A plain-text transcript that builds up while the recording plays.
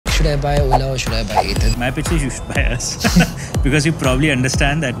should I buy Ola or should I buy Ather? My pitch is you should buy us because you probably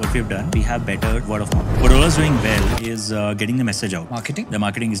understand that what we've done, we have better word of mouth. What Ola's doing well is getting the message out. Marketing? The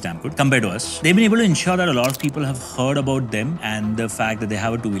marketing is damn good compared to us. They've been able to ensure that a lot of people have heard about them and the fact that they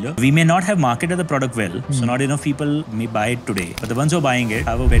have a two-wheeler. We may not have marketed the product well, so not enough people may buy it today. But the ones who are buying it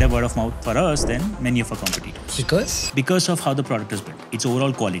have a better word of mouth for us than many of our competitors. Because? Because of how the product is built. Its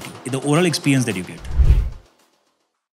overall quality, the overall experience that you get.